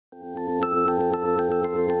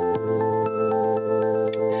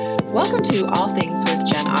Welcome to All Things with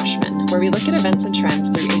Jen Oshman, where we look at events and trends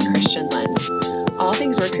through a Christian lens. All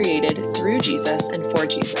things were created through Jesus and for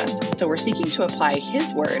Jesus, so we're seeking to apply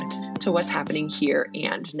His word to what's happening here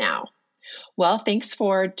and now. Well, thanks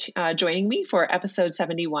for joining me for episode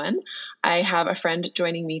 71. I have a friend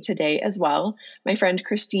joining me today as well. My friend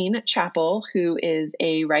Christine Chappell, who is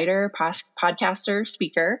a writer, podcaster,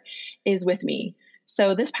 speaker, is with me.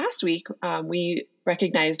 So this past week, we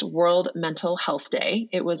recognized World Mental Health Day.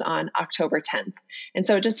 It was on October 10th. And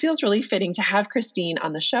so it just feels really fitting to have Christine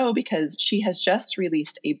on the show because she has just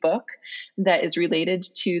released a book that is related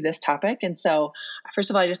to this topic. And so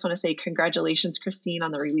first of all, I just want to say congratulations, Christine,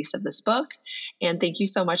 on the release of this book. And thank you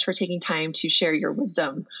so much for taking time to share your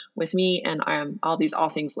wisdom with me and all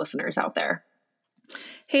things listeners out there.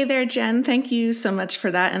 Hey there, Jen. Thank you so much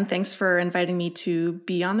for that. And thanks for inviting me to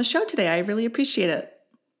be on the show today. I really appreciate it.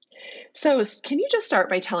 So can you just start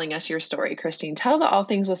by telling us your story, Christine? Tell the All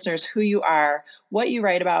Things listeners who you are, what you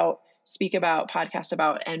write about, speak about, podcast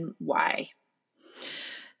about, and why.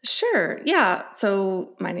 Sure. Yeah.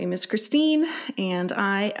 So my name is Christine, and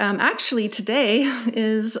I actually today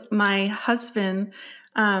is my husband.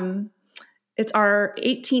 It's our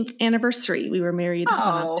 18th anniversary. We were married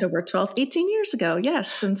on October 12th, 18 years ago.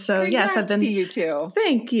 Yes. And so, Congrats to you too.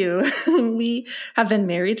 Thank you. We have been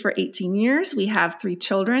married for 18 years. We have 3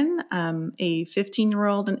 children, a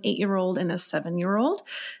 15-year-old, an 8-year-old, and a 7-year-old.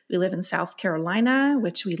 We live in South Carolina,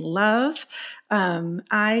 which we love.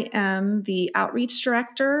 I am the outreach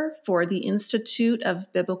director for the Institute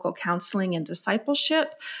of Biblical Counseling and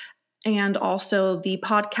Discipleship, and also the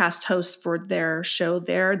podcast host for their show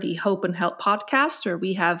there, the Hope and Help podcast, where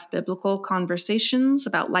we have biblical conversations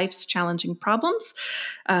about life's challenging problems,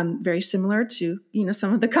 very similar to,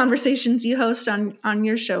 some of the conversations you host on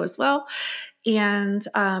your show as well. And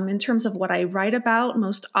in terms of what I write about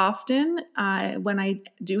most often, when I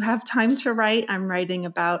do have time to write, I'm writing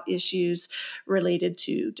about issues related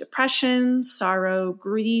to depression, sorrow,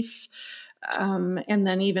 grief, and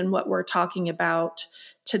then even what we're talking about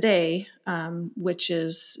today, which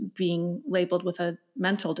is being labeled with a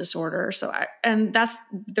mental disorder. And that's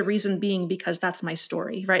the reason being because that's my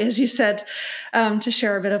story, right? As you said, to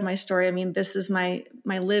share a bit of my story. I mean, this is my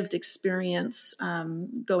lived experience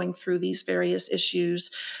going through these various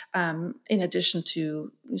issues, in addition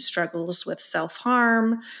to struggles with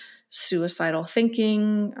self-harm, suicidal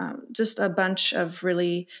thinking, just a bunch of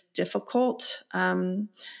really difficult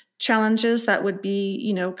challenges that would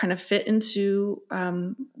be, kind of fit into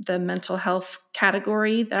the mental health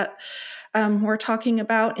category that we're talking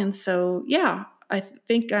about. And so, yeah, I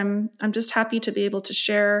think I'm just happy to be able to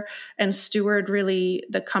share and steward really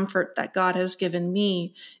the comfort that God has given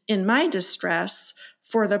me in my distress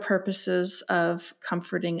for the purposes of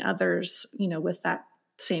comforting others, with that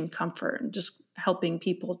same comfort, and just helping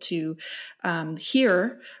people to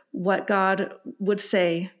hear what God would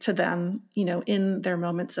say to them, in their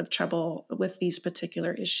moments of trouble with these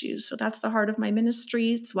particular issues. So that's the heart of my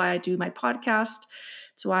ministry. It's why I do my podcast.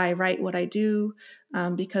 It's why I write what I do,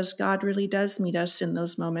 because God really does meet us in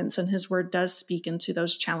those moments, and His word does speak into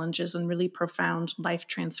those challenges in really profound,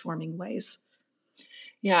 life-transforming ways.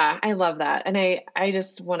 Yeah, I love that. And I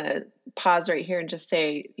just want to pause right here and just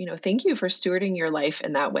say, thank you for stewarding your life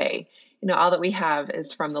in that way. All that we have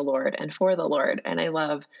is from the Lord and for the Lord. And I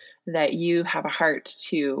love that you have a heart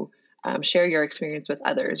to share your experience with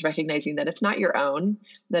others, recognizing that it's not your own,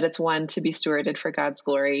 that it's one to be stewarded for God's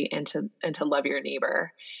glory and to love your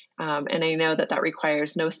neighbor. And I know that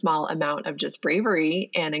requires no small amount of just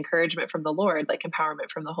bravery and encouragement from the Lord, like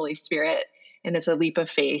empowerment from the Holy Spirit. And it's a leap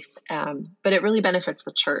of faith, but it really benefits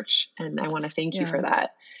the church. And I want to thank you for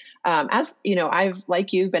that. As you know, I've,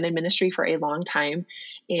 like you've been in ministry for a long time,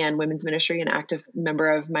 and women's ministry, an active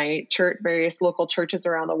member of my church, various local churches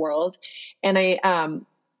around the world. And I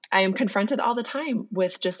am confronted all the time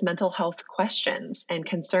with just mental health questions and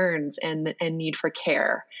concerns and need for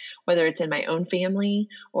care, whether it's in my own family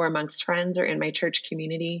or amongst friends or in my church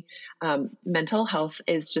community. Mental health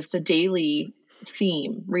is just a daily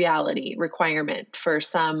theme, reality, requirement for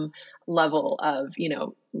some level of,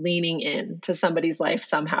 leaning in to somebody's life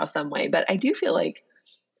somehow, some way. But I do feel like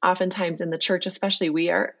oftentimes in the church, especially,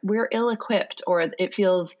 we're ill-equipped, or it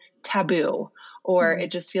feels taboo, or it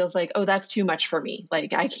just feels like, oh, that's too much for me.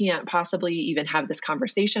 Like I can't possibly even have this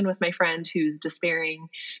conversation with my friend who's despairing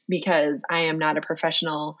because I am not a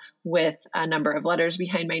professional with a number of letters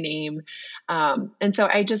behind my name. And so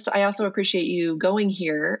I also appreciate you going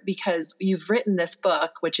here because you've written this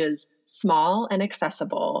book, which is small and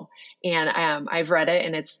accessible. And I've read it,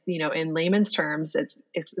 and it's, in layman's terms,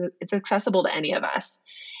 it's accessible to any of us.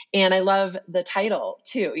 And I love the title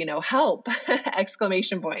too, help,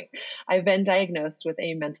 exclamation point. I've been diagnosed with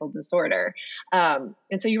a mental disorder. And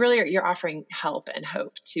so you're offering help and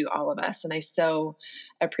hope to all of us. And I so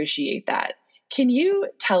appreciate that. Can you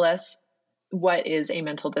tell us what is a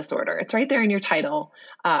mental disorder? It's right there in your title.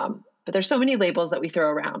 But there's so many labels that we throw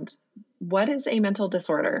around. What is a mental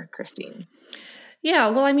disorder, Christine? Yeah,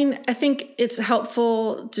 well, I mean, I think it's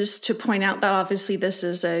helpful just to point out that obviously this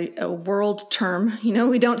is a world term.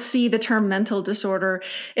 We don't see the term mental disorder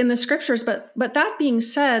in the scriptures, but that being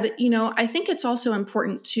said, I think it's also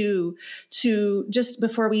important to just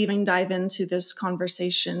before we even dive into this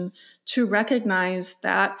conversation, to recognize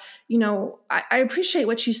that, I appreciate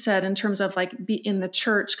what you said in terms of like be in the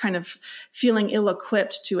church kind of feeling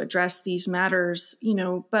ill-equipped to address these matters,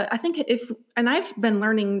 but I think and I've been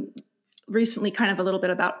learning recently kind of a little bit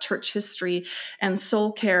about church history and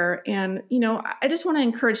soul care. And, I just want to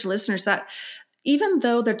encourage listeners that even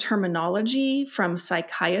though the terminology from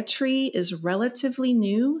psychiatry is relatively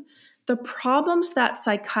new, the problems that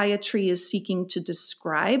psychiatry is seeking to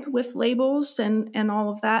describe with labels and all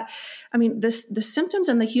of that, I mean, the symptoms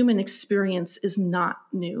and the human experience is not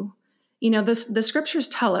new. The scriptures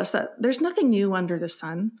tell us that there's nothing new under the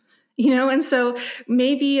sun. And so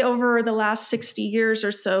maybe over the last 60 years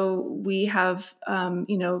or so, we have,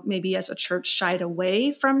 maybe as a church shied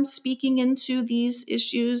away from speaking into these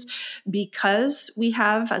issues because we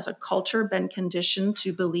have, as a culture, been conditioned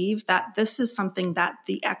to believe that this is something that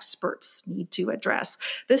the experts need to address.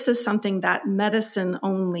 This is something that medicine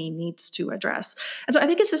only needs to address. And so I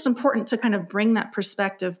think it's just important to kind of bring that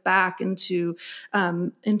perspective back into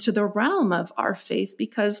the realm of our faith,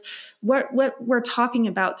 because what we're talking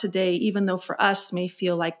about today, even though for us may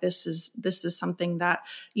feel like this is something that,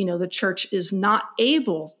 the church is not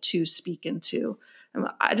able to speak into.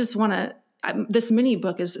 I just want to, this mini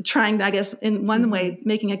book is trying to, I guess, in one way,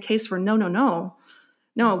 making a case for no,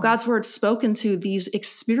 God's word spoken to these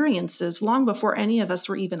experiences long before any of us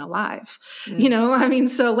were even alive.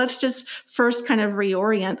 So let's just first kind of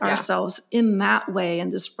reorient ourselves in that way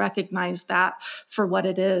and just recognize that for what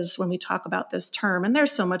it is when we talk about this term. And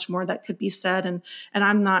there's so much more that could be said. And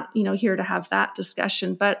I'm not, here to have that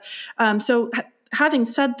discussion. But so having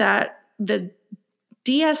said that, the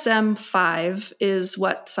DSM-5 is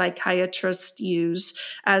what psychiatrists use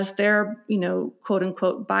as their, quote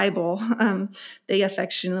unquote Bible. They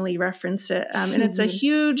affectionately reference it. And it's a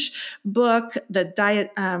huge book, the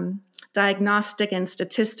Diagnostic and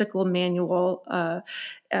Statistical Manual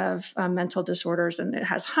of mental disorders, and it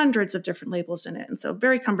has hundreds of different labels in it. And so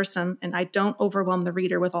very cumbersome, and I don't overwhelm the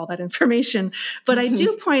reader with all that information. But I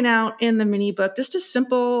do point out in the mini book just a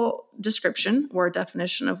simple description or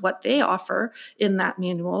definition of what they offer in that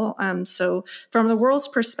manual. So from the world's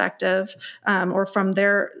perspective, or from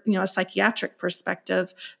their, a psychiatric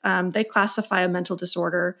perspective, they classify a mental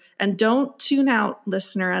disorder. And don't tune out,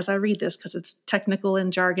 listener, as I read this, because it's technical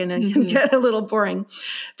and jargon and can get a little boring.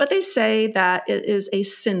 But they say that it is a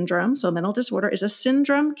syndrome. So a mental disorder is a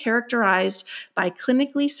syndrome characterized by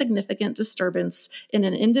clinically significant disturbance in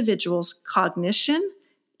an individual's cognition,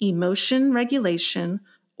 emotion regulation,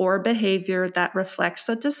 or behavior that reflects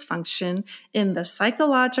a dysfunction in the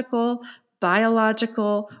psychological,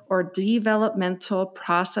 biological, or developmental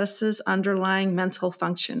processes underlying mental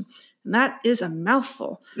function. And that is a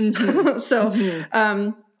mouthful.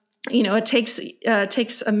 It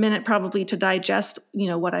takes a minute probably to digest,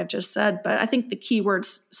 what I've just said. But I think the key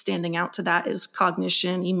words standing out to that is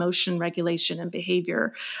cognition, emotion regulation, and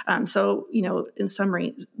behavior. In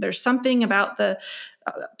summary, there's something about the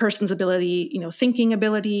person's ability, thinking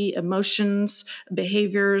ability, emotions,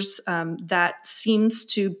 behaviors that seems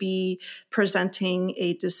to be presenting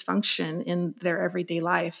a dysfunction in their everyday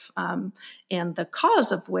life, and the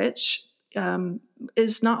cause of which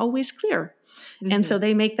is not always clear. And so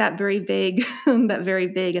they make that very vague,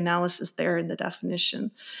 analysis there in the definition.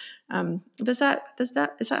 Is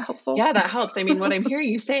that helpful? Yeah, that helps. I mean, what I'm hearing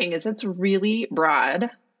you saying is it's really broad.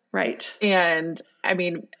 Right. And I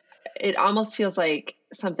mean, it almost feels like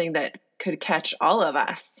something that could catch all of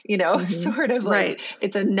us, sort of like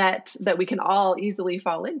it's a net that we can all easily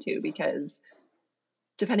fall into, because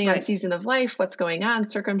depending on the season of life, what's going on,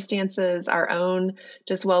 circumstances, our own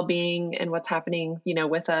just well-being and what's happening,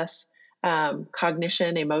 with us,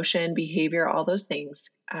 cognition, emotion, behavior, all those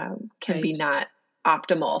things can be not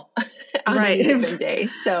optimal on any given day.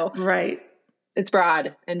 So it's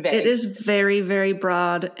broad and vague. It is very, very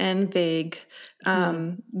broad and vague.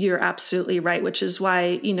 You're absolutely right, which is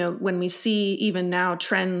why, when we see even now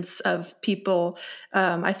trends of people,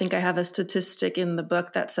 I think I have a statistic in the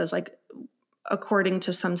book that says like according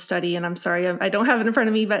to some study, and I'm sorry, I don't have it in front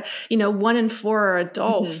of me, but 1 in 4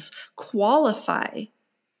 adults qualify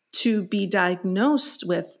to be diagnosed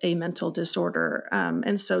with a mental disorder.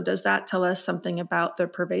 And so does that tell us something about the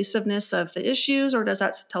pervasiveness of the issues, or does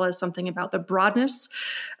that tell us something about the broadness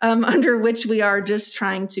under which we are just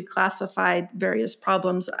trying to classify various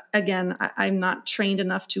problems? Again, I'm not trained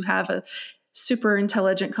enough to have a super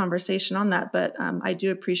intelligent conversation on that, but I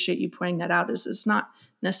do appreciate you pointing that out. It's not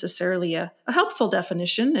necessarily a helpful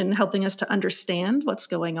definition in helping us to understand what's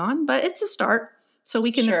going on, but it's a start. So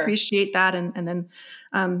we can appreciate that and then,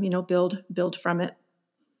 build from it.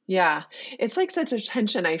 Yeah. It's like such a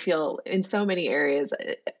tension, I feel, in so many areas.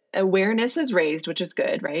 Awareness is raised, which is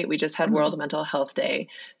good, right? We just had World Mental Health Day.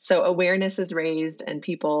 So awareness is raised, and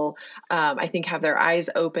people, I think, have their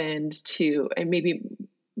eyes opened to, and maybe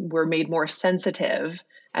we're made more sensitive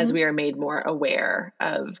as we are made more aware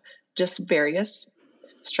of just various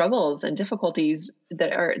struggles and difficulties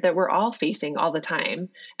that we're all facing all the time.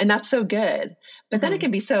 And that's so good. But then it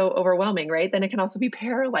can be so overwhelming, right? Then it can also be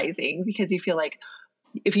paralyzing, because you feel like,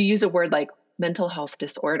 if you use a word like mental health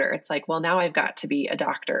disorder, it's like, well, now I've got to be a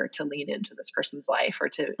doctor to lean into this person's life, or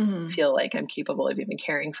to feel like I'm capable of even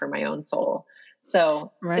caring for my own soul.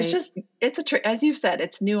 So it's just, as you've said,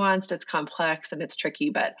 it's nuanced, it's complex, and it's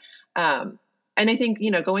tricky. But, and I think,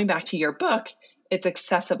 going back to your book, it's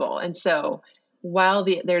accessible. And so while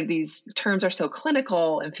these terms are so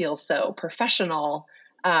clinical and feel so professional,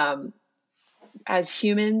 as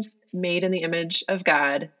humans made in the image of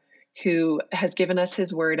God, who has given us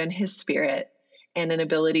his word and his spirit, and an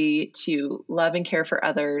ability to love and care for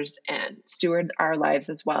others and steward our lives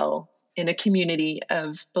as well in a community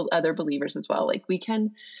of other believers as well. Like, we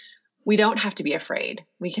don't have to be afraid.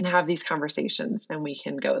 We can have these conversations, and we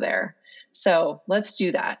can go there. So let's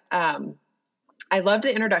do that. I loved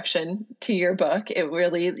the introduction to your book. It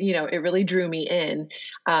really drew me in.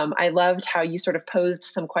 I loved how you sort of posed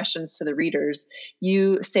some questions to the readers.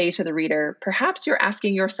 You say to the reader, perhaps you're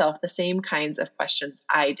asking yourself the same kinds of questions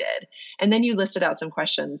I did. And then you listed out some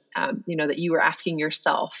questions, that you were asking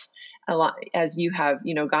yourself a lot as you have,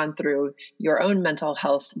 gone through your own mental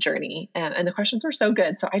health journey. And the questions were so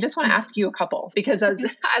good. So I just want to ask you a couple, because as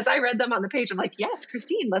I read them on the page, I'm like, yes,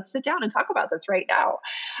 Christine, let's sit down and talk about this right now.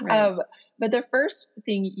 Right. But the first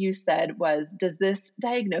thing you said was, does this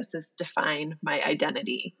diagnosis define my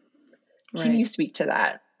identity? Can you speak to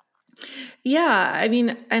that? Yeah, I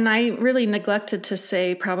mean, and I really neglected to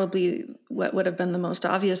say probably what would have been the most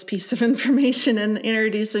obvious piece of information in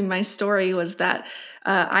introducing my story was that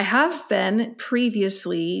I have been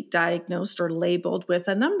previously diagnosed or labeled with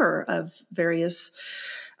a number of various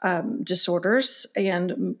disorders.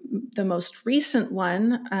 And the most recent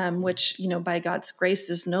one, which, by God's grace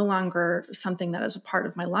is no longer something that is a part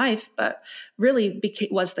of my life, but really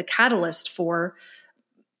was the catalyst for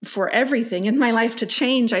everything in my life to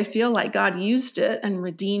change. I feel like God used it and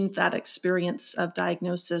redeemed that experience of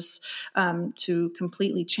diagnosis to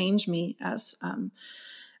completely change me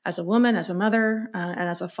as a woman, as a mother, and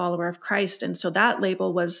as a follower of Christ. And so that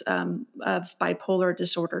label was of bipolar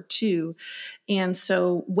disorder 2. And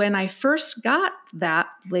so when I first got that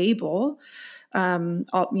label,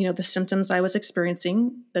 the symptoms I was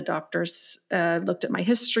experiencing, the doctors looked at my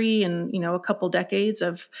history and, a couple decades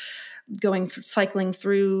of cycling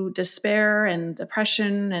through despair and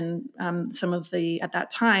depression and some of at that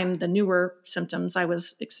time, the newer symptoms I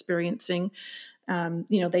was experiencing.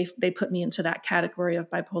 They put me into that category of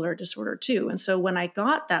bipolar disorder 2. And so when I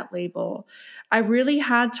got that label, I really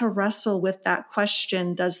had to wrestle with that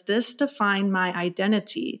question, does this define my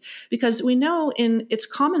identity? Because we know it's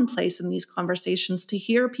commonplace in these conversations to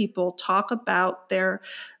hear people talk about their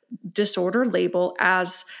disorder label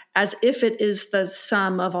as if it is the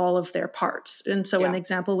sum of all of their parts. And so an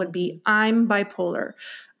example would be, I'm bipolar,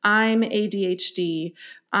 I'm ADHD,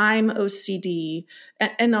 I'm OCD,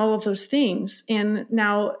 and all of those things. And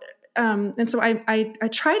now, and so I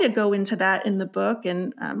try to go into that in the book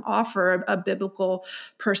and offer a biblical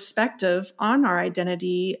perspective on our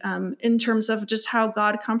identity in terms of just how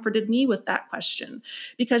God comforted me with that question.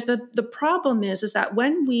 Because the problem is that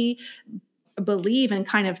when we believe and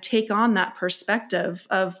kind of take on that perspective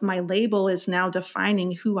of my label is now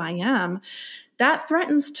defining who I am, that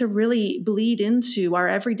threatens to really bleed into our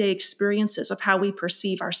everyday experiences of how we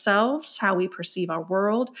perceive ourselves, how we perceive our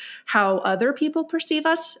world, how other people perceive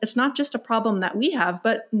us. It's not just a problem that we have,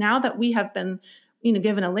 but now that we have been,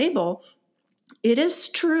 given a label, it is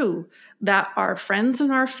true that our friends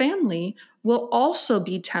and our family will also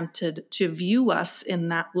be tempted to view us in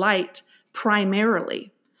that light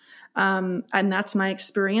primarily. And that's my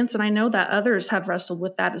experience. And I know that others have wrestled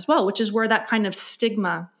with that as well, which is where that kind of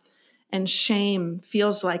stigma and shame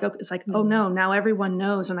feels like, it's like, oh no, now everyone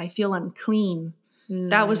knows and I feel unclean.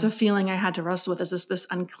 That was a feeling I had to wrestle with, is this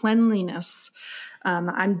uncleanliness.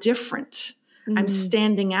 I'm different. I'm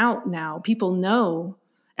standing out now. People know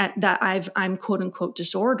that I'm quote unquote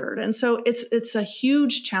disordered. And so it's a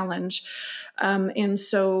huge challenge. And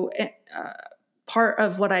so part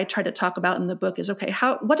of what I try to talk about in the book is, okay,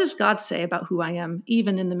 what does God say about who I am,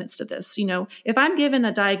 even in the midst of this? If I'm given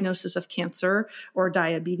a diagnosis of cancer or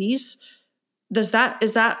diabetes, is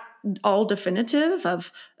that all definitive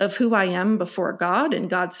of who I am before God and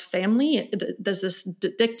God's family? Does this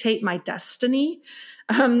dictate my destiny?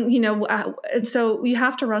 And so we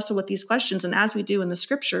have to wrestle with these questions. And as we do in the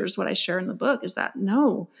scriptures, what I share in the book is that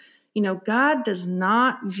no, God does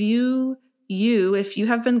not view you, if you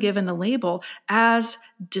have been given a label, as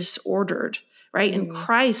disordered, right? In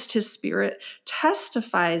Christ, his Spirit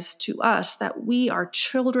testifies to us that we are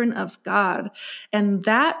children of God. And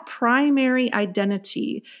that primary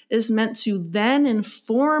identity is meant to then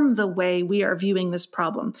inform the way we are viewing this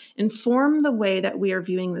problem, inform the way that we are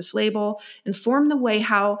viewing this label, inform the way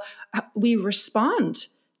how we respond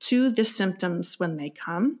to the symptoms when they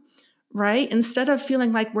come, right? Instead of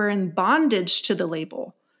feeling like we're in bondage to the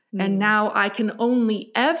label. And now I can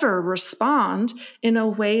only ever respond in a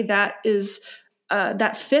way that is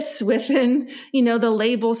that fits within, the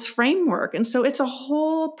label's framework. And so it's a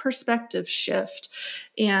whole perspective shift.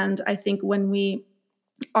 And I think when we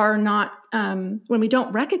are not, when we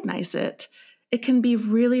don't recognize it, it can be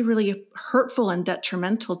really, really hurtful and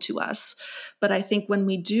detrimental to us. But I think when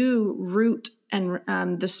we do root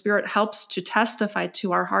and the Spirit helps to testify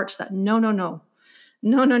to our hearts that no,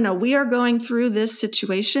 we are going through this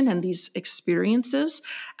situation and these experiences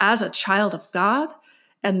as a child of God,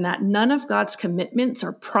 and that none of God's commitments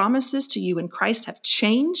or promises to you in Christ have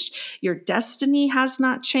changed. Your destiny has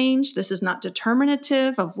not changed. This is not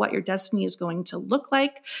determinative of what your destiny is going to look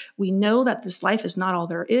like. We know that this life is not all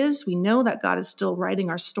there is. We know that God is still writing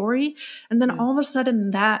our story. And then all of a sudden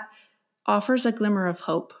that offers a glimmer of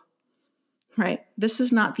hope, right? This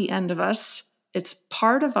is not the end of us. It's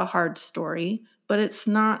part of a hard story, but it's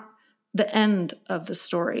not the end of the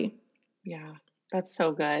story. Yeah, that's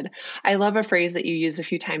so good. I love a phrase that you use a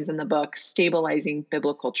few times in the book, stabilizing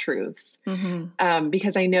biblical truths.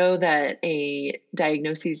 Because I know that a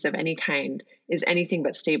diagnosis of any kind is anything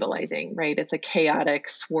but stabilizing, right? It's a chaotic,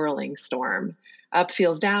 swirling storm. Up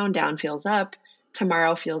feels down, down feels up.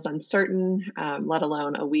 Tomorrow feels uncertain, let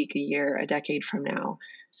alone a week, a year, a decade from now.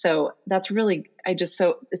 So that's really, it's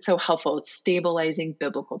so helpful. It's stabilizing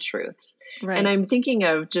biblical truths. Right. And I'm thinking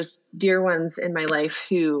of just dear ones in my life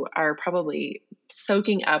who are probably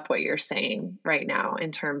soaking up what you're saying right now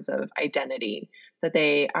in terms of identity, that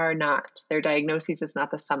they are not, their diagnosis is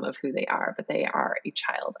not the sum of who they are, but they are a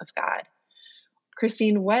child of God.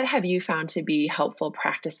 Christine, what have you found to be helpful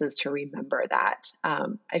practices to remember that?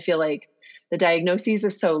 I feel like the diagnosis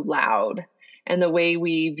is so loud, and the way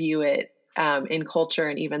we view it in culture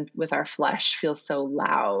and even with our flesh feels so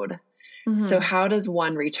loud. So how does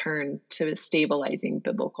one return to stabilizing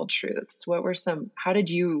biblical truths? How did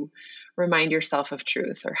you remind yourself of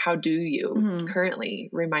truth, or how do you currently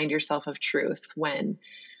remind yourself of truth when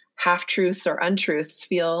half-truths or untruths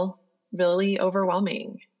feel really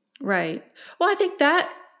overwhelming? Right. Well, I think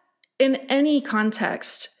that in any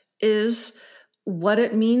context is what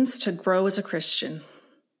it means to grow as a Christian.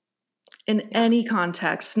 In any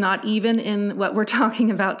context, not even in what we're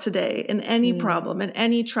talking about today, in any problem, in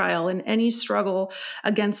any trial, in any struggle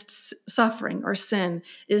against suffering or sin,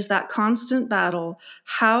 is that constant battle.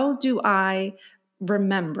 How do I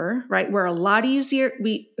remember, right? We're a lot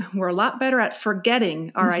better at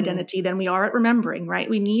forgetting our identity than we are at remembering, right?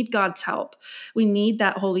 We need God's help. We need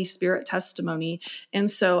that Holy Spirit testimony.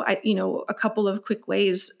 And so a couple of quick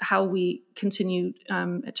ways how we continue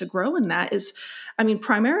to grow in that is,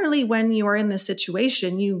 primarily when you are in this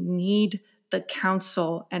situation, you need the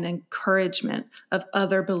counsel and encouragement of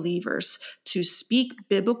other believers to speak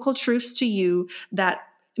biblical truths to you that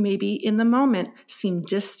maybe in the moment seem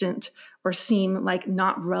distant or seem like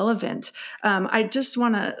not relevant. I just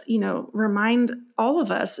want to, remind all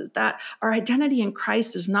of us that our identity in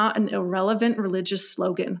Christ is not an irrelevant religious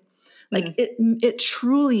slogan. Like it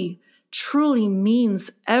truly, truly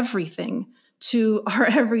means everything to our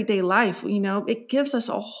everyday life. It gives us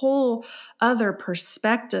a whole other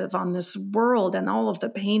perspective on this world and all of the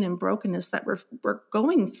pain and brokenness that we're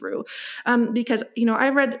going through. Because, I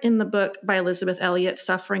read in the book by Elizabeth Elliot,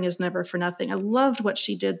 Suffering is Never for Nothing. I loved what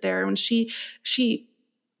she did there. And she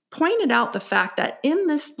pointed out the fact that in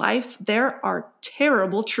this life, there are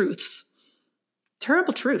terrible truths.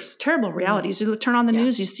 terrible truths, terrible realities. You turn on the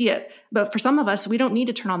news, you see it. But for some of us, we don't need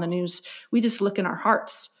to turn on the news. We just look in our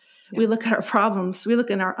hearts. We look at our problems. We look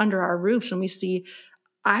under our roofs, and we see,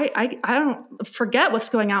 I don't forget what's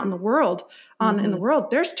going out in the world. In the world,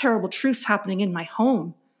 there's terrible truths happening in my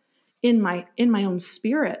home, in my own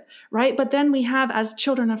spirit, right? But then we have, as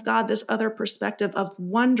children of God, this other perspective of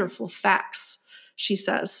wonderful facts, she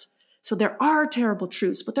says. So there are terrible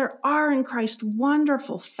truths, but there are in Christ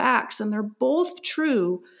wonderful facts, and they're both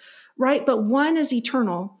true, right? But one is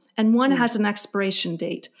eternal and one has an expiration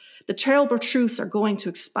date. The terrible truths are going to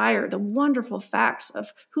expire. The wonderful facts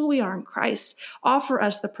of who we are in Christ offer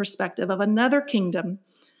us the perspective of another kingdom,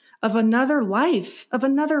 of another life, of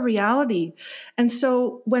another reality. And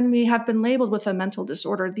so when we have been labeled with a mental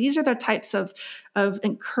disorder, these are the types of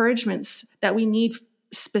encouragements that we need,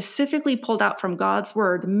 specifically pulled out from God's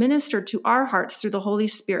word, ministered to our hearts through the Holy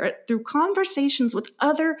Spirit, through conversations with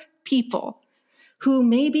other people who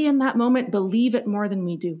maybe in that moment believe it more than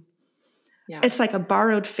we do. Yeah. It's like a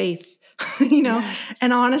borrowed faith, Yes.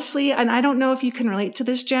 And honestly, and I don't know if you can relate to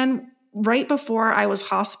this, Jen, right before I was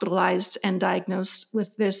hospitalized and diagnosed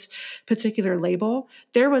with this particular label,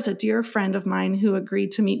 there was a dear friend of mine who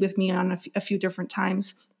agreed to meet with me on a few different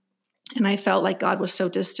times. And I felt like God was so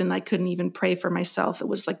distant, I couldn't even pray for myself. It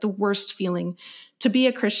was like the worst feeling to be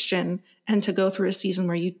a Christian and to go through a season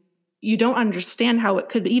where you don't understand how it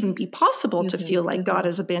could even be possible to feel like God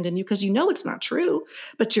has abandoned you, because it's not true,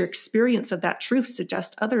 but your experience of that truth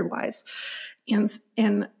suggests otherwise.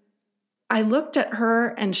 And I looked at her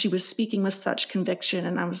and she was speaking with such conviction.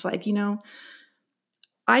 And I was like,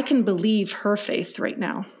 I can believe her faith right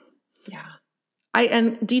now. Yeah.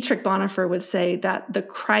 And Dietrich Bonhoeffer would say that the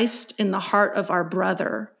Christ in the heart of our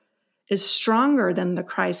brother is stronger than the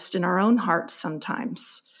Christ in our own hearts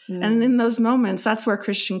sometimes. And in those moments, that's where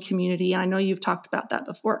Christian community, and I know you've talked about that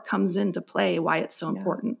before, comes into play, why it's so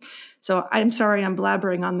important. So I'm sorry I'm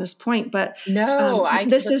blabbering on this point, but no, I can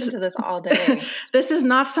listen to this all day. This is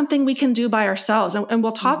not something we can do by ourselves. And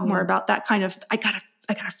we'll talk more about that kind of, I gotta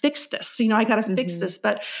fix this, I gotta fix this,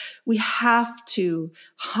 but we have to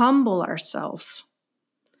humble ourselves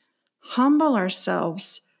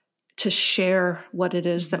to share what it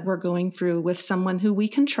is that we're going through with someone who we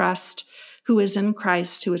can trust, who is in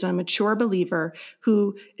Christ, who is a mature believer,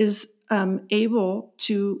 who is able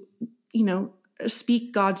to,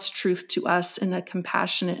 speak God's truth to us in a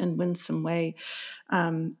compassionate and winsome way.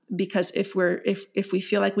 Because if we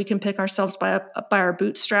feel like we can pick ourselves by our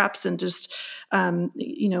bootstraps and just,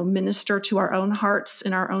 minister to our own hearts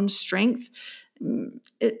in our own strength,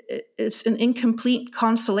 it's an incomplete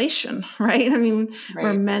consolation, right? I mean,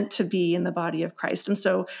 We're meant to be in the body of Christ. And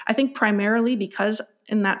so I think primarily because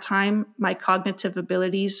in that time, my cognitive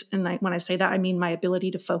abilities, and when I say that, I mean my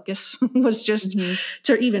ability to focus was just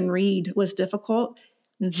to even read was difficult.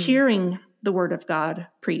 Hearing the word of God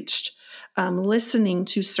preached, listening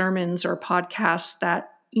to sermons or podcasts that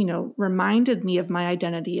reminded me of my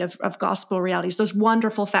identity, of gospel realities, those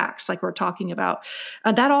wonderful facts like we're talking about.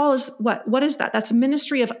 That all is what is that? That's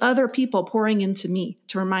ministry of other people pouring into me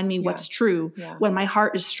to remind me what's true when my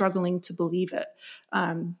heart is struggling to believe it.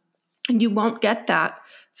 And you won't get that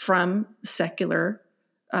from secular,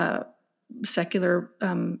 what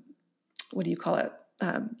do you call it?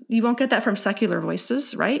 You won't get that from secular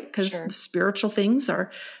voices, right? Because spiritual things are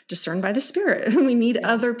discerned by the Spirit. We need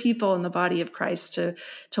other people in the body of Christ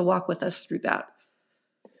to walk with us through that.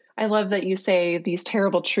 I love that you say these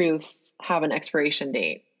terrible truths have an expiration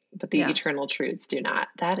date, but the eternal truths do not.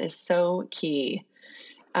 That is so key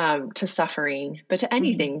to suffering, but to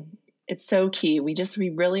anything. It's so key. We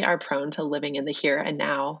really are prone to living in the here and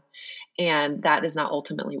now. And that is not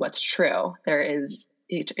ultimately what's true. There is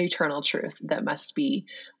eternal truth that must be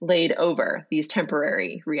laid over these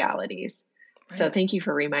temporary realities. Right. So thank you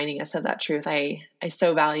for reminding us of that truth. I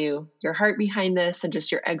so value your heart behind this and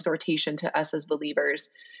just your exhortation to us as believers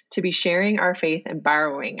to be sharing our faith and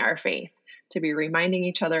borrowing our faith, to be reminding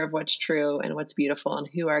each other of what's true and what's beautiful and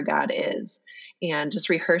who our God is, and just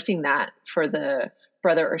rehearsing that for the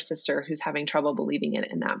brother or sister who's having trouble believing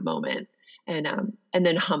it in that moment. And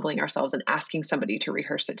then humbling ourselves and asking somebody to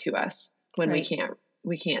rehearse it to us when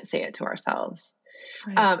we can't say it to ourselves.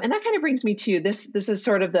 Right. And that kind of brings me to this is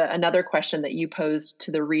sort of another question that you posed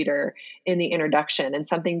to the reader in the introduction, and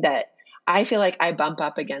something that I feel like I bump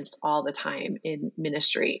up against all the time in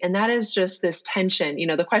ministry. And that is just this tension.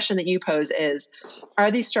 The question that you pose is, are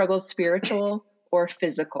these struggles spiritual or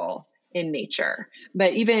physical in nature?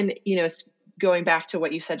 But even, going back to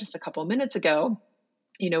what you said just a couple of minutes ago,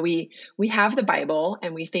 we have the Bible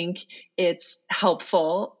and we think it's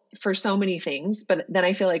helpful for so many things, but then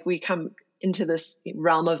I feel like we come into this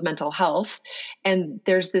realm of mental health. And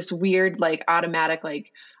there's this weird, like automatic,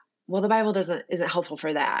 like, well, the Bible isn't helpful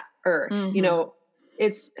for that. Or,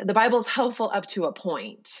 the Bible's helpful up to a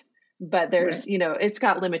point, but there's, Right. it's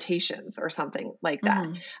got limitations or something like that.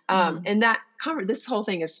 And this whole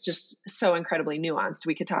thing is just so incredibly nuanced.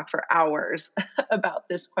 We could talk for hours about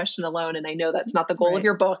this question alone. And I know that's not the goal of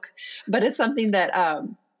your book, but it's something that,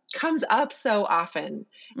 comes up so often,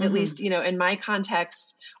 at least, in my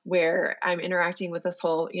context where I'm interacting with this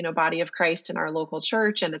whole, body of Christ in our local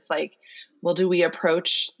church. And it's like, well, do we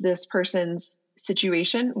approach this person's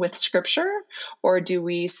situation with scripture, or do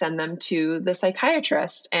we send them to the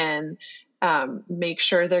psychiatrist and make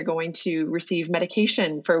sure they're going to receive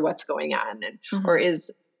medication for what's going on? Or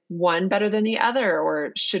is one better than the other?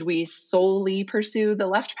 Or should we solely pursue the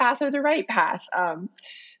left path or the right path?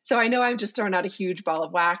 So I know I've just thrown out a huge ball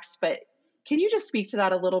of wax, but can you just speak to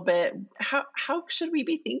that a little bit? How should we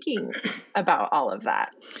be thinking about all of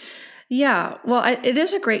that? Yeah, well, it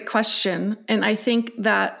is a great question. And I think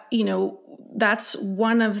that, that's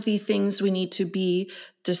one of the things we need to be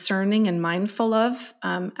discerning and mindful of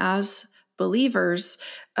as believers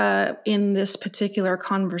in this particular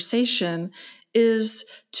conversation, is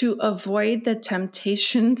to avoid the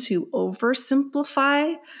temptation to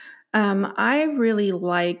oversimplify. I really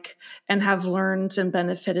like and have learned and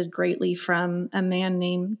benefited greatly from a man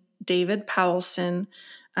named David Powelson.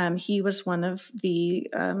 He was one of the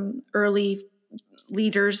early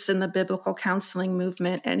leaders in the biblical counseling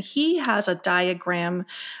movement, and he has a diagram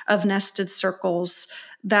of nested circles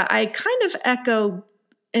that I kind of echo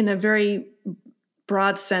in a very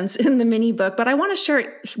broad sense in the mini book, but I want to share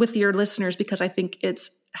it with your listeners because I think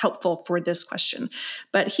it's helpful for this question.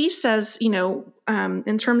 But he says,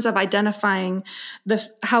 in terms of identifying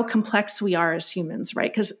how complex we are as humans,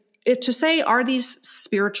 right? Because to say, are these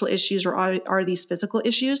spiritual issues or are these physical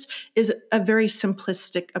issues, is a very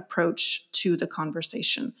simplistic approach to the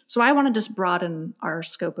conversation. So I want to just broaden our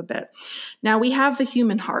scope a bit. Now we have the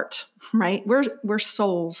human heart, right? We're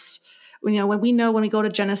souls. When we go to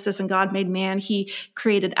Genesis and God made man, he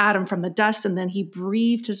created Adam from the dust, and then he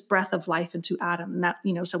breathed his breath of life into Adam. And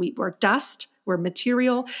that, so we're dust, we're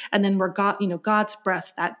material, and then we're God, God's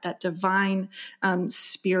breath, that divine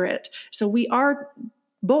spirit. So we are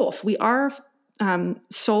both. We are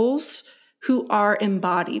souls who are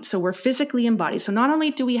embodied. So we're physically embodied. So not only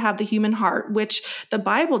do we have the human heart, which the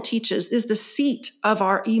Bible teaches is the seat of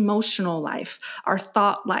our emotional life, our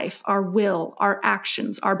thought life, our will, our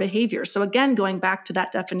actions, our behavior. So again, going back to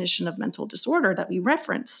that definition of mental disorder that we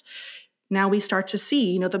reference, now we start to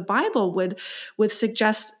see, the Bible would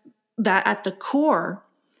suggest that at the core,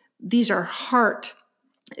 these are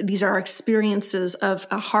experiences of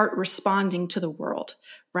a heart responding to the world,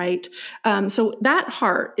 right? So that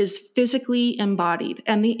heart is physically embodied,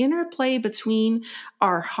 and the interplay between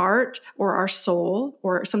our heart or our soul,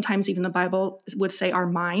 or sometimes even the Bible would say our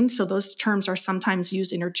mind. So those terms are sometimes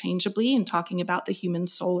used interchangeably in talking about the human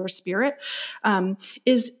soul or spirit,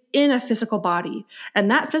 is in a physical body.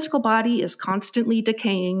 And that physical body is constantly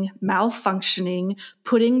decaying, malfunctioning,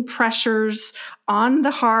 putting pressures on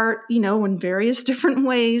the heart, in various different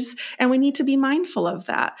ways. And we need to be mindful of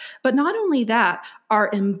that. But not only that, our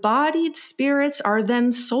embodied spirits are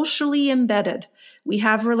then socially embedded. We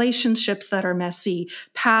have relationships that are messy,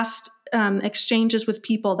 past exchanges with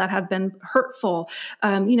people that have been hurtful,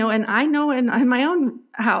 and I know in my own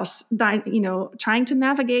house, trying to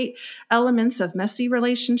navigate elements of messy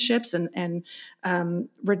relationships and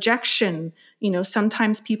rejection.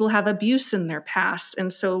 Sometimes people have abuse in their past.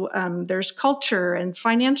 And so there's culture and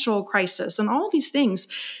financial crisis and all these things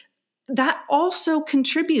that also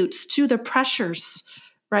contributes to the pressures,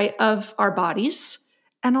 right, of our bodies,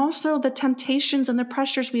 and also the temptations and the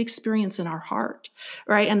pressures we experience in our heart,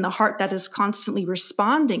 right? And the heart that is constantly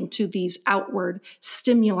responding to these outward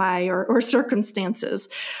stimuli or circumstances.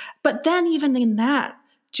 But then even in that,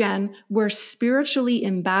 Jen, we're spiritually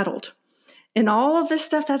embattled. In all of this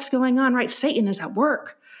stuff that's going on, right? Satan is at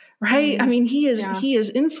work, right? Mm-hmm. I mean, he is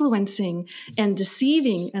influencing and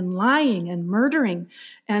deceiving and lying and murdering.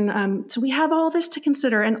 And so we have all this to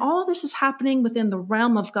consider. And all this is happening within the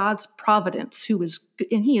realm of God's providence,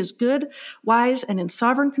 and he is good, wise, and in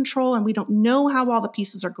sovereign control. And we don't know how all the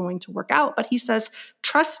pieces are going to work out, but he says,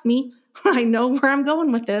 trust me, I know where I'm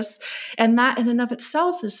going with this. And that in and of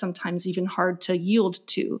itself is sometimes even hard to yield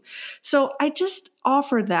to. So I just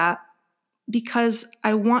offer that because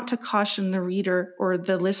I want to caution the reader or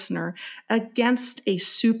the listener against a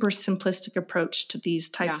super simplistic approach to these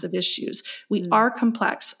types of issues. We are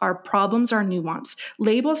complex. Our problems are nuanced.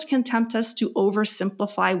 Labels can tempt us to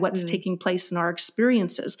oversimplify what's taking place in our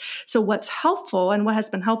experiences. So what's helpful, and what has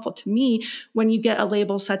been helpful to me when you get a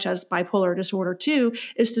label such as bipolar disorder 2,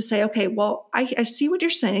 is to say, okay, well, I see what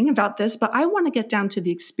you're saying about this, but I want to get down to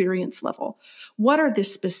the experience level. What are the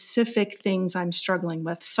specific things I'm struggling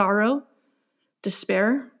with? Sorrow,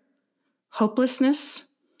 despair, hopelessness,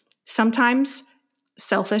 sometimes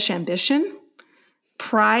selfish ambition,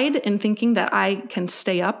 pride in thinking that I can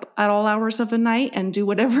stay up at all hours of the night and do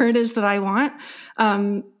whatever it is that I want.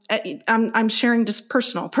 I'm sharing just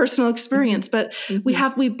personal experience, but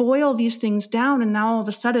we boil these things down, and now all of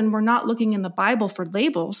a sudden we're not looking in the Bible for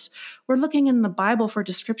labels. We're looking in the Bible for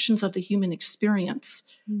descriptions of the human experience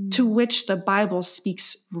to which the Bible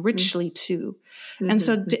speaks richly to. And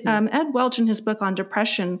so Ed Welch, in his book on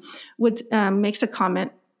depression, makes a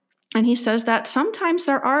comment, and he says that sometimes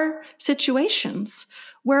there are situations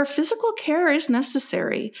where physical care is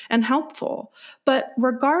necessary and helpful. But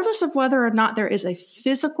regardless of whether or not there is a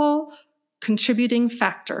physical contributing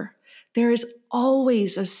factor, there is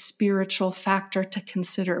always a spiritual factor to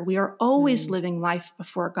consider. We are always living life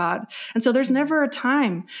before God. And so there's never a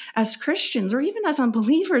time as Christians or even as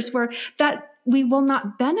unbelievers where that we will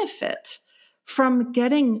not benefit from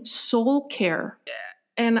getting soul care.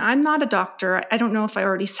 And I'm not a doctor. I don't know if I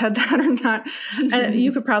already said that or not.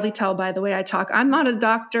 You could probably tell by the way I talk. I'm not a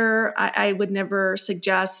doctor. I would never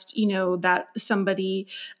suggest, that somebody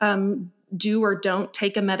do or don't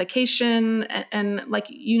take a medication. And like,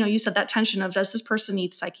 you said that tension of, does this person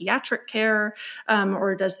need psychiatric care?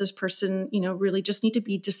 Or does this person, really just need to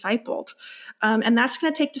be discipled? And that's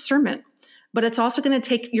going to take discernment, but it's also going to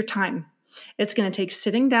take your time. It's going to take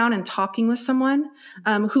sitting down and talking with someone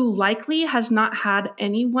who likely has not had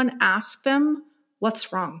anyone ask them,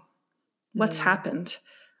 what's wrong? What's happened?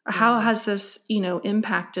 How has this,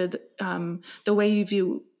 impacted the way you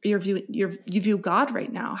view God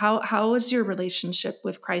right now? How is your relationship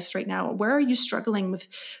with Christ right now? Where are you struggling with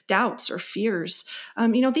doubts or fears?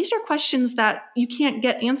 These are questions that you can't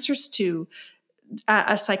get answers to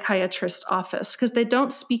at a psychiatrist's office because they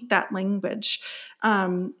don't speak that language.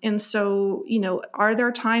 And so, are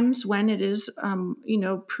there times when it is,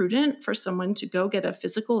 prudent for someone to go get a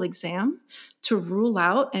physical exam to rule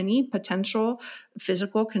out any potential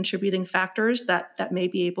physical contributing factors that may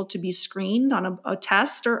be able to be screened on a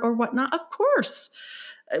test or whatnot? Of course.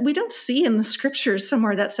 We don't see in the scriptures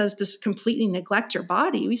somewhere that says just completely neglect your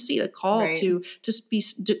body. We see a call to just be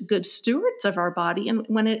good stewards of our body. And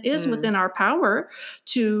when it is within our power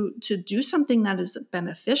to do something that is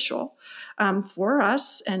beneficial for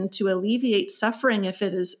us and to alleviate suffering, if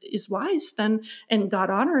it is wise, then and God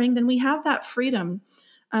honoring, then we have that freedom,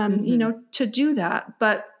 to do that.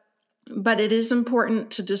 But it is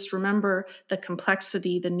important to just remember the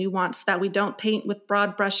complexity, the nuance, that we don't paint with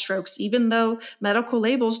broad brushstrokes, even though medical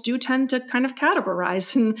labels do tend to kind of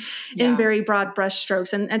categorize in very broad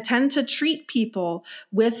brushstrokes and tend to treat people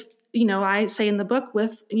with, I say in the book,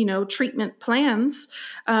 with, treatment plans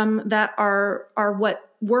that are what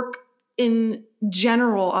work in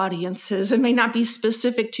general audiences. It may not be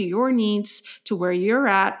specific to your needs, to where you're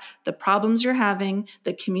at, the problems you're having,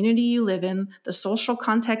 the community you live in, the social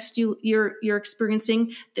context you're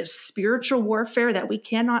experiencing, this spiritual warfare that we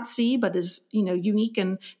cannot see, but is, unique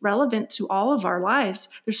and relevant to all of our lives.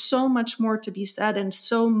 There's so much more to be said, and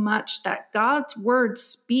so much that God's word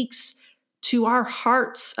speaks to our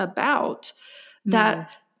hearts about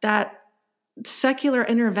that secular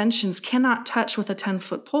interventions cannot touch with a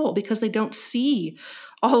 10-foot pole because they don't see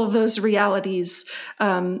all of those realities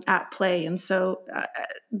at play. And so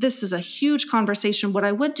this is a huge conversation. What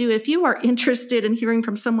I would do, if you are interested in hearing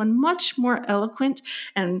from someone much more eloquent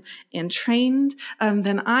and trained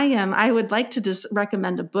than I am, I would like to just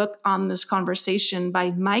recommend a book on this conversation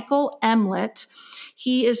by Michael Emlet.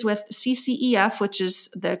 He is with CCEF, which is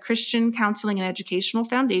the Christian Counseling and Educational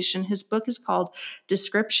Foundation. His book is called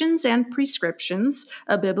Descriptions and Prescriptions,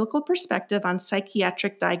 A Biblical Perspective on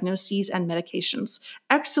Psychiatric Diagnoses and Medications.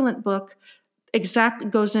 Excellent book.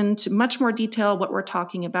 Goes into much more detail what we're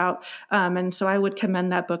talking about. And so I would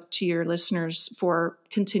commend that book to your listeners for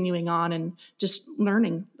continuing on and just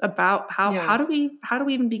learning about how do we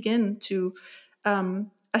even begin to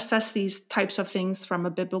assess these types of things from a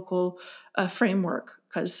biblical framework,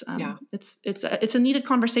 because it's a needed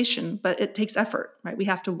conversation, but it takes effort, right? We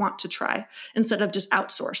have to want to try instead of just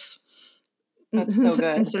outsource. That's so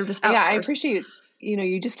good. Instead of just outsource. Yeah, I appreciate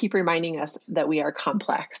you just keep reminding us that we are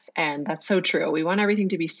complex, and that's so true. We want everything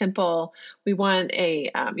to be simple. We want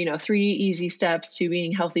 3 easy steps to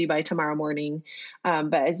being healthy by tomorrow morning.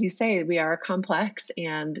 But as you say, we are complex,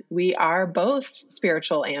 and we are both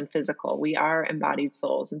spiritual and physical. We are embodied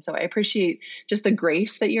souls. And so I appreciate just the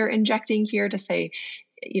grace that you're injecting here to say,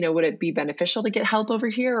 would it be beneficial to get help over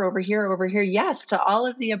here, or over here, or over here? Yes, to all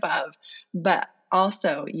of the above. But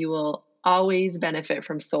also, you will always benefit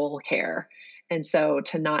from soul care. And so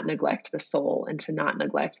to not neglect the soul and to not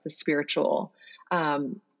neglect the spiritual,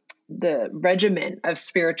 the regimen of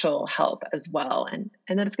spiritual help as well. And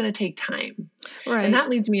that it's going to take time. Right. And that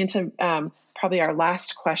leads me into probably our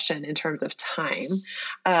last question in terms of time.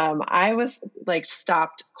 I was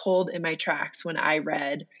stopped cold in my tracks when I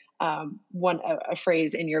read a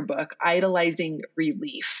phrase in your book, idolizing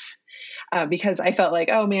relief. Because I felt like,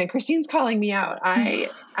 oh man, Christine's calling me out. I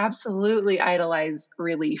absolutely idolize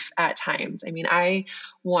relief at times. I mean, I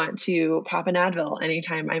want to pop an Advil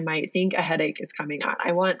anytime I might think a headache is coming on.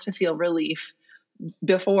 I want to feel relief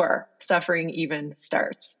before suffering even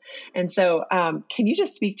starts. And so can you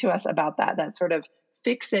just speak to us about that sort of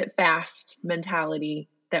fix it fast mentality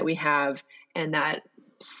that we have, and that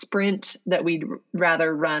sprint that we'd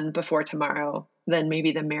rather run before tomorrow than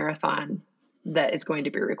maybe the marathon that is going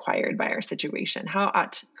to be required by our situation? How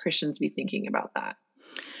ought Christians be thinking about that?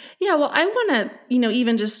 Yeah, well, I want to,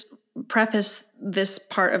 even just preface this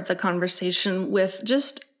part of the conversation with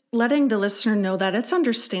just letting the listener know that it's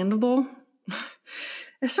understandable.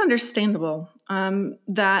 It's understandable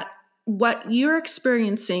that what you're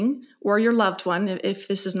experiencing, or your loved one, if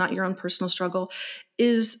this is not your own personal struggle,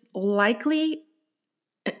 is likely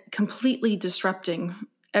completely disrupting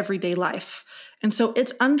everyday life. And so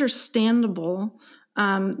it's understandable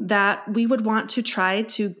that we would want to try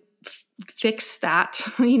to fix that,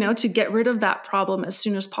 to get rid of that problem as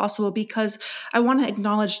soon as possible, because I want to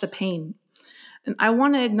acknowledge the pain. And I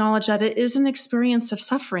want to acknowledge that it is an experience of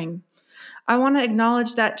suffering. I want to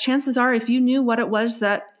acknowledge that chances are, if you knew what it was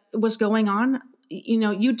that was going on,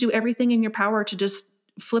 you'd do everything in your power to just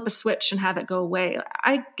flip a switch and have it go away.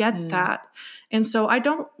 I get that. And so I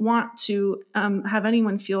don't want to have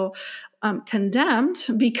anyone feel condemned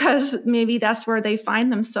because maybe that's where they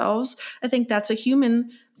find themselves. I think that's a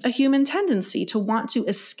human tendency to want to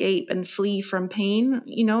escape and flee from pain,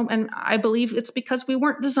 and I believe it's because we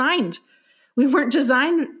weren't designed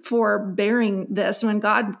for bearing this. When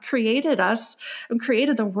God created us and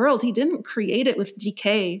created the world, he didn't create it with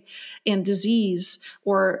decay and disease,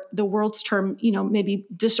 or the world's term, maybe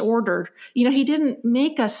disorder. He didn't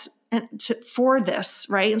make us for this,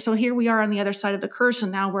 right? And so here we are on the other side of the curse,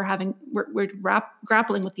 and now we're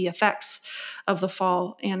grappling with the effects of the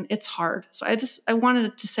fall, and it's hard. So I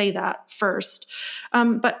wanted to say that first.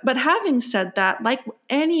 But having said that, like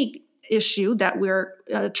any issue that we're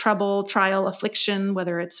trouble, trial, affliction,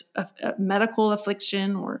 whether it's a medical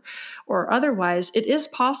affliction or otherwise, it is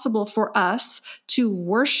possible for us to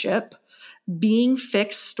worship being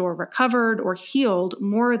fixed or recovered or healed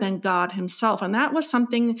more than God himself. And that was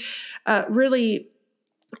something really,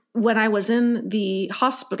 when I was in the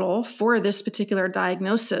hospital for this particular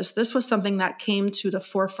diagnosis, this was something that came to the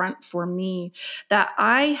forefront for me, that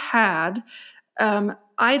I had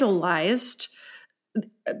idolized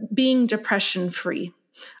being depression-free.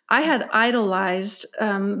 I had idolized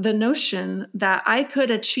the notion that I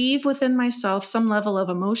could achieve within myself some level of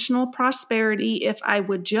emotional prosperity if I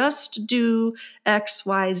would just do X,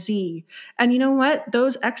 Y, Z. And you know what?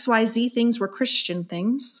 Those X, Y, Z things were Christian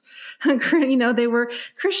things. They were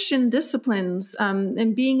Christian disciplines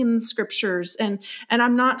and being in the scriptures. And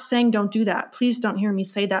I'm not saying don't do that. Please don't hear me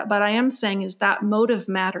say that. But I am saying is that motive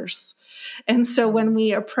matters. And so when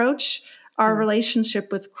we approach our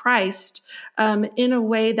relationship with Christ in a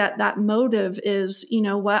way that motive is,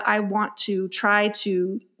 I want to try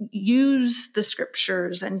to use the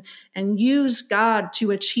scriptures and use God to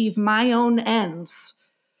achieve my own ends.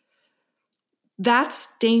 That's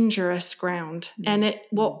dangerous ground. And it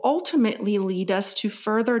will ultimately lead us to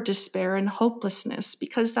further despair and hopelessness,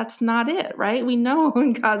 because that's not it, right? We know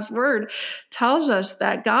when God's word tells us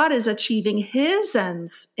that God is achieving his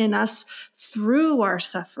ends in us through our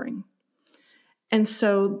suffering. And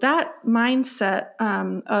so that mindset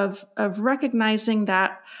of recognizing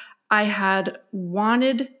that I had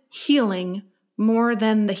wanted healing more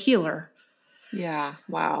than the healer,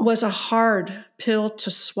 was a hard pill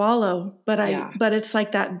to swallow. But it's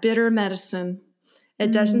like that bitter medicine.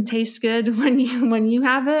 It doesn't taste good when you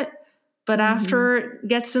have it, but after it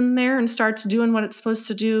gets in there and starts doing what it's supposed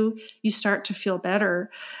to do, you start to feel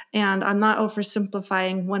better. And I'm not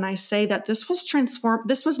oversimplifying when I say that this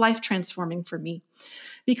was life transforming for me.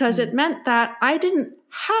 because it meant that I didn't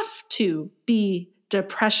have to be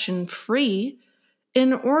depression free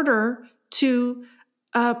in order to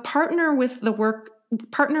partner with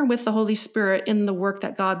the Holy Spirit in the work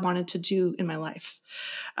that God wanted to do in my life.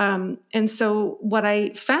 And so what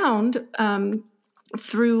I found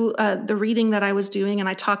through the reading that I was doing, and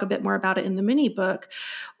I talk a bit more about it in the mini book,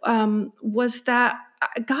 was that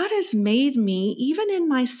God has made me, even in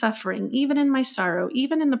my suffering, even in my sorrow,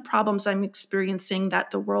 even in the problems I'm experiencing that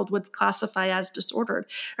the world would classify as disordered,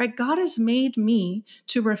 right? God has made me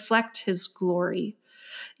to reflect his glory.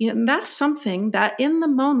 And that's something that in the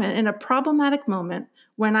moment, in a problematic moment,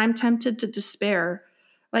 when I'm tempted to despair,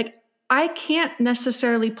 like I can't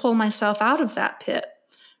necessarily pull myself out of that pit.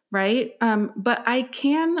 Right? But I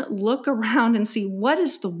can look around and see what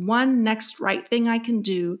is the one next right thing I can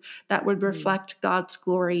do that would reflect God's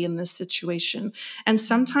glory in this situation. And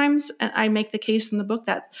sometimes I make the case in the book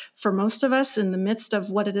that for most of us, in the midst of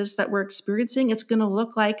what it is that we're experiencing, it's going to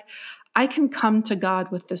look like I can come to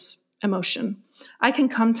God with this emotion. I can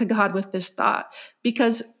come to God with this thought,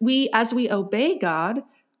 because as we obey God,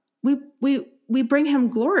 we bring him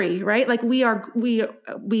glory, right? Like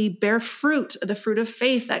we bear fruit, the fruit of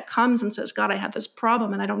faith that comes and says, God, I have this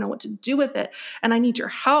problem and I don't know what to do with it, and I need your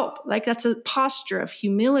help. Like that's a posture of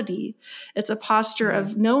humility. It's a posture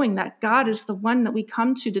of knowing that God is the one that we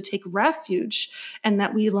come to take refuge, and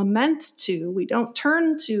that we lament to. We don't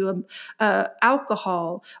turn to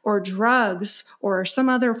alcohol or drugs or some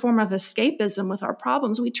other form of escapism with our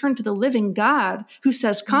problems. We turn to the living God who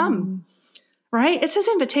says, come. Right? It's his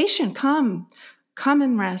invitation. Come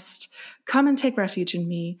and rest. Come and take refuge in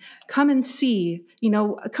me. Come and see,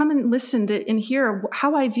 come and listen to and hear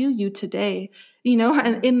how I view you today,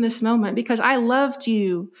 and in this moment, because I loved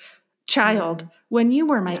you, child, when you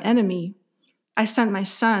were my enemy. I sent my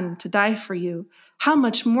son to die for you. How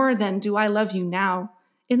much more then do I love you now?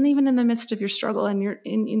 And even in the midst of your struggle and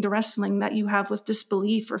in the wrestling that you have with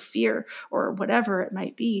disbelief or fear or whatever it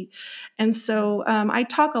might be. And so I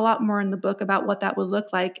talk a lot more in the book about what that would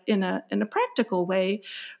look like in a practical way.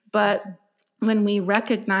 But when we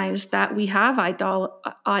recognize that we have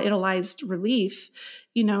idolized relief,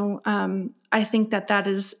 I think that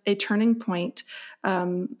is a turning point,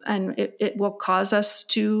 and it will cause us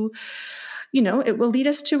to, it will lead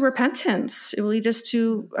us to repentance. It will lead us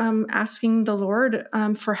to asking the Lord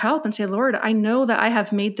for help and say, Lord, I know that I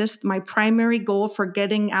have made this my primary goal for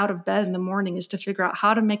getting out of bed in the morning, is to figure out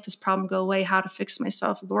how to make this problem go away, how to fix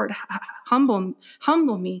myself. Lord, humble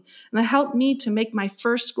me, and help me to make my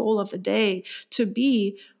first goal of the day to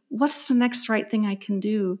be, what's the next right thing I can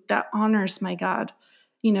do that honors my God?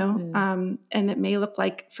 And it may look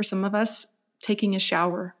like, for some of us, taking a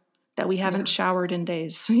shower that we haven't showered in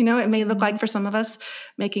days. It may look like for some of us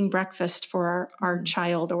making breakfast for our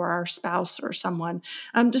child or our spouse or someone.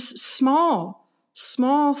 Just small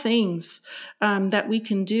things that we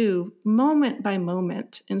can do moment by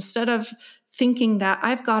moment, instead of thinking that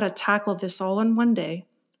I've got to tackle this all in one day,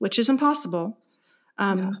 which is impossible.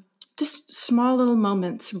 Just small little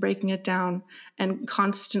moments, breaking it down and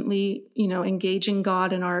constantly, engaging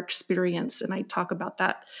God in our experience. And I talk about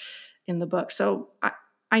that in the book. So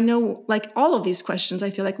I know, like all of these questions, I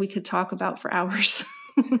feel like we could talk about for hours.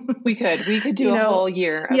 We could do a whole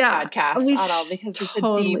year of podcasts on all, because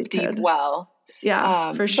totally it's a deep well.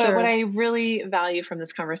 Yeah, for sure. But what I really value from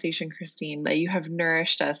this conversation, Christine, that you have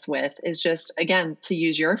nourished us with, is just, again, to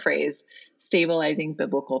use your phrase, stabilizing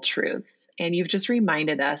biblical truths. And you've just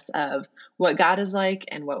reminded us of what God is like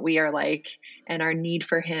and what we are like, and our need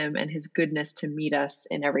for him and his goodness to meet us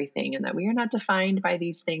in everything. And that we are not defined by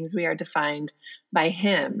these things. We are defined by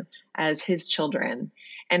him as his children.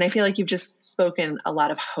 And I feel like you've just spoken a lot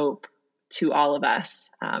of hope to all of us.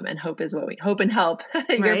 And hope is hope and help,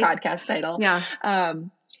 your podcast title. Yeah.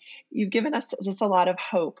 You've given us just a lot of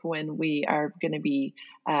hope when we are going to be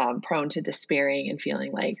prone to despairing and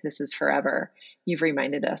feeling like this is forever. You've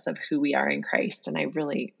reminded us of who we are in Christ. And I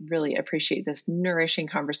really, really appreciate this nourishing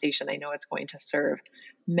conversation. I know it's going to serve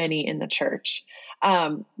many in the church.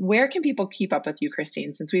 Where can people keep up with you,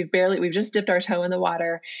 Christine? Since we've just dipped our toe in the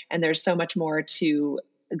water, and there's so much more to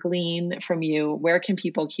glean from you, where can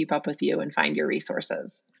people keep up with you and find your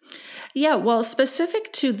resources? Yeah, well, specific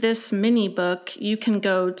to this mini book, you can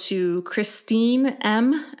go to Christine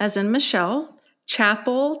M, as in Michelle,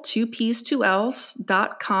 Chapel,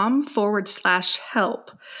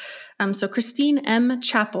 2p's2l's.com/help. So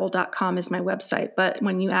ChristineMChapel.com is my website. But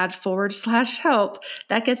when you add /help,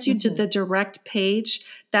 that gets you to the direct page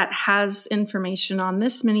that has information on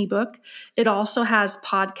this mini book. It also has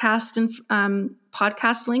podcast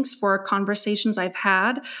links for conversations I've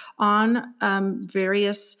had on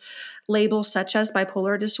various labels such as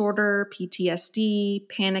bipolar disorder, PTSD,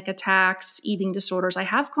 panic attacks, eating disorders. I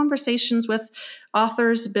have conversations with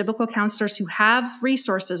authors, biblical counselors who have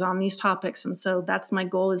resources on these topics. And so that's my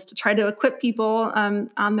goal, is to try to equip people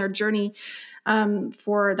on their journey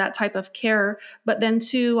for that type of care. But then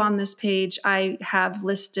too, on this page, I have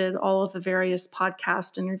listed all of the various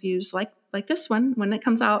podcast interviews like this one, when it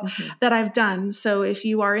comes out, that I've done. So if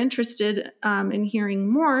you are interested in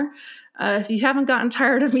hearing more, if you haven't gotten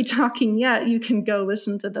tired of me talking yet, you can go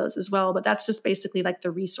listen to those as well. But that's just basically like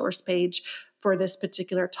the resource page for this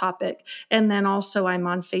particular topic. And then also I'm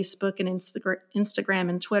on Facebook and Instagram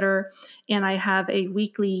and Twitter. And I have a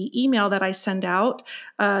weekly email that I send out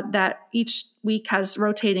that each week has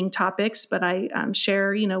rotating topics, but I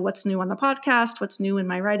share, what's new on the podcast, what's new in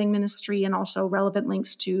my writing ministry, and also relevant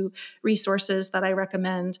links to resources that I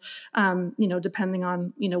recommend, depending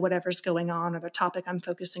on, whatever's going on or the topic I'm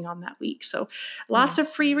focusing on that week. So lots of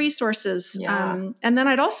free resources. Yeah. And then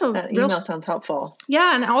I'd also... That email sounds helpful.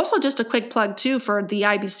 Yeah. And also just a quick plug too for the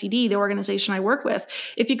IBCD, the organization I work with.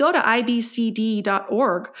 If you go to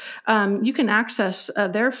ibcd.org, you can access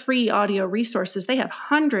their free audio resources. They have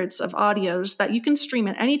hundreds of audios that you can stream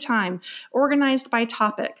at any time, organized by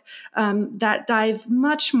topic, that dive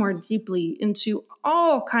much more deeply into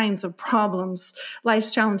all kinds of problems,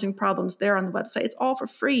 life's challenging problems there on the website. It's all for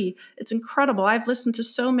free. It's incredible. I've listened to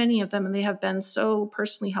so many of them and they have been so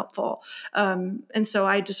personally helpful. And so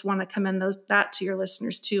I just want to commend that to your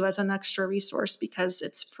listeners too, as an extra resource, because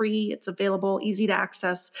it's free, it's available, easy to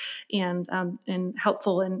access, and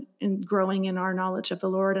helpful in growing in our knowledge of the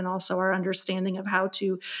Lord, and also our understanding of how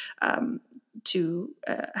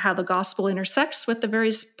how the gospel intersects with the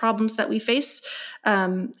various problems that we face,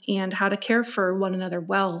 and how to care for one another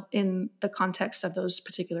well in the context of those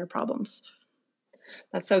particular problems.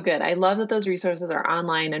 That's so good. I love that those resources are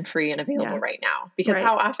online and free and available right now, because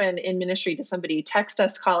how often in ministry does somebody text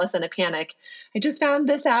us, call us in a panic? I just found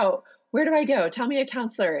this out. Where do I go? Tell me a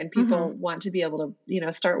counselor. And people want to be able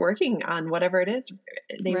to, start working on whatever it is.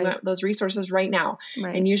 They want those resources right now.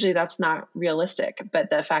 And usually that's not realistic. But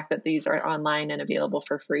the fact that these are online and available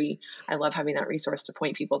for free, I love having that resource to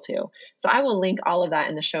point people to. So I will link all of that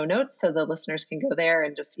in the show notes so the listeners can go there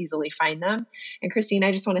and just easily find them. And Christine,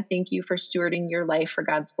 I just want to thank you for stewarding your life for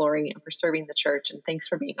God's glory and for serving the church. And thanks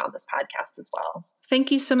for being on this podcast as well.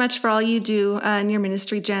 Thank you so much for all you do in your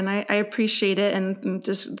ministry, Jen. I appreciate it, and I'm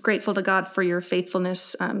just grateful to God for your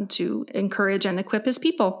faithfulness to encourage and equip his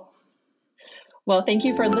people. Well, thank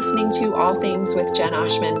you for listening to All Things with Jen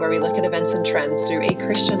Oshman, where we look at events and trends through a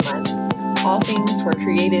Christian lens. All things were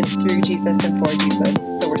created through Jesus and for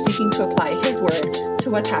Jesus, so we're seeking to apply his word to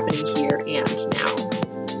what's happening here and now.